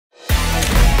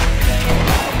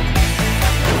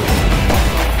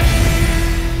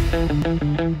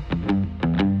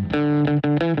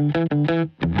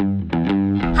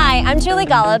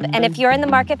Julie Golob, and if you're in the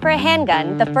market for a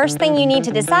handgun, the first thing you need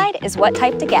to decide is what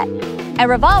type to get. A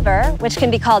revolver, which can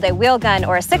be called a wheel gun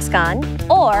or a six-gun,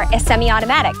 or a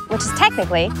semi-automatic, which is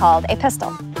technically called a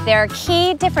pistol. There are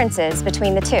key differences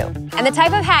between the two, and the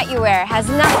type of hat you wear has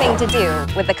nothing to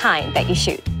do with the kind that you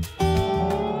shoot.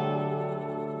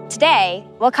 Today,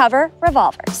 we'll cover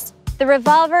revolvers. The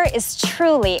revolver is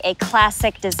truly a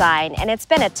classic design, and it's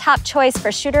been a top choice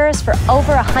for shooters for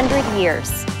over 100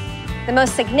 years. The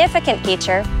most significant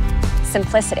feature,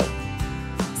 simplicity.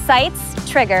 Sights,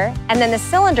 trigger, and then the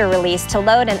cylinder release to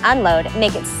load and unload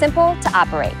make it simple to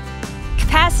operate.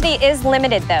 Capacity is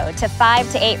limited, though, to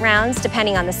 5 to 8 rounds,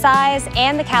 depending on the size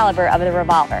and the caliber of the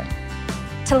revolver.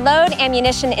 To load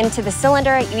ammunition into the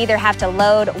cylinder, you either have to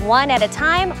load one at a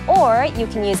time, or you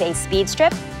can use a speed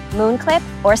strip, moon clip,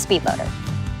 or speed loader.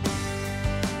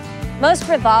 Most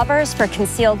revolvers for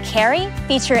concealed carry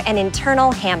feature an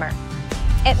internal hammer.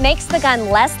 It makes the gun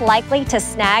less likely to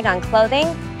snag on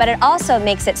clothing, but it also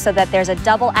makes it so that there's a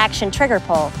double action trigger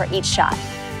pull for each shot.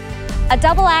 A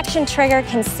double action trigger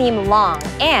can seem long,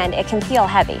 and it can feel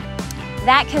heavy.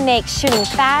 That can make shooting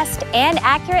fast and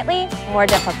accurately more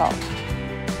difficult.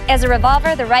 Is a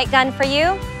revolver the right gun for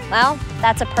you? Well,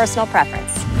 that's a personal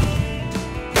preference.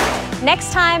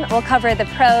 Next time, we'll cover the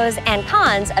pros and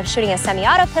cons of shooting a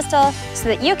semi-auto pistol so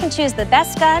that you can choose the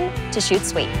best gun to shoot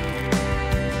sweet.